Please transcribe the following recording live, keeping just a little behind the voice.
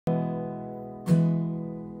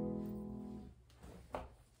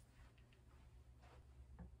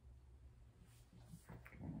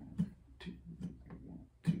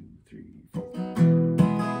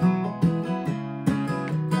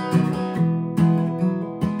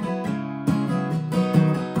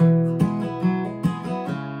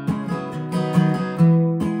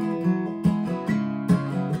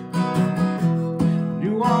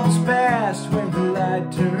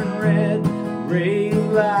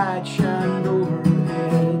light shined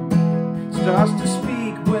overhead. Starts to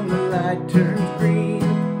speak when the light turns green.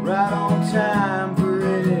 Right on time for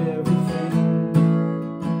everything.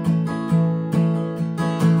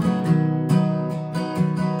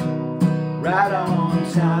 Right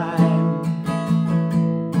on time.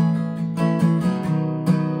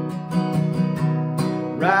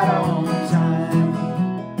 Right on time.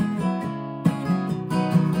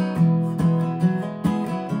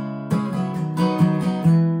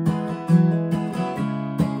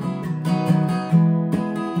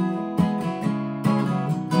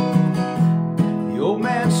 The old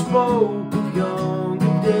man spoke of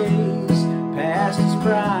younger days, past his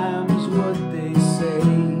prime is what they say,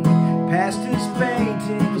 past his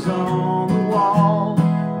paintings on the wall,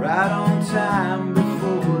 right on time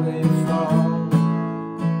before they fall.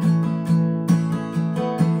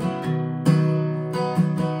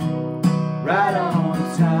 Right on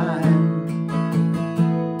time.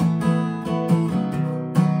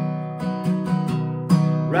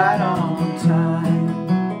 Right on time.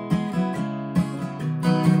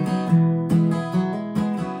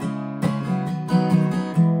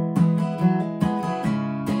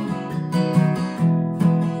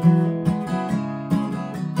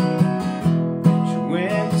 She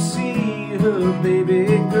went to see her baby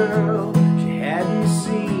girl she hadn't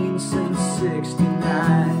seen since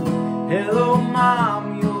 '69. Hello, Mom,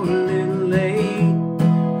 you're a little late.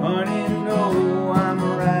 Honey, no, I'm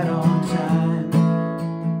right on time.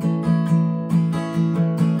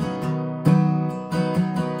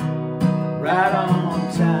 Right on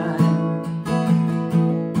time.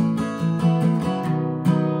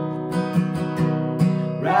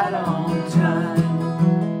 Right on time.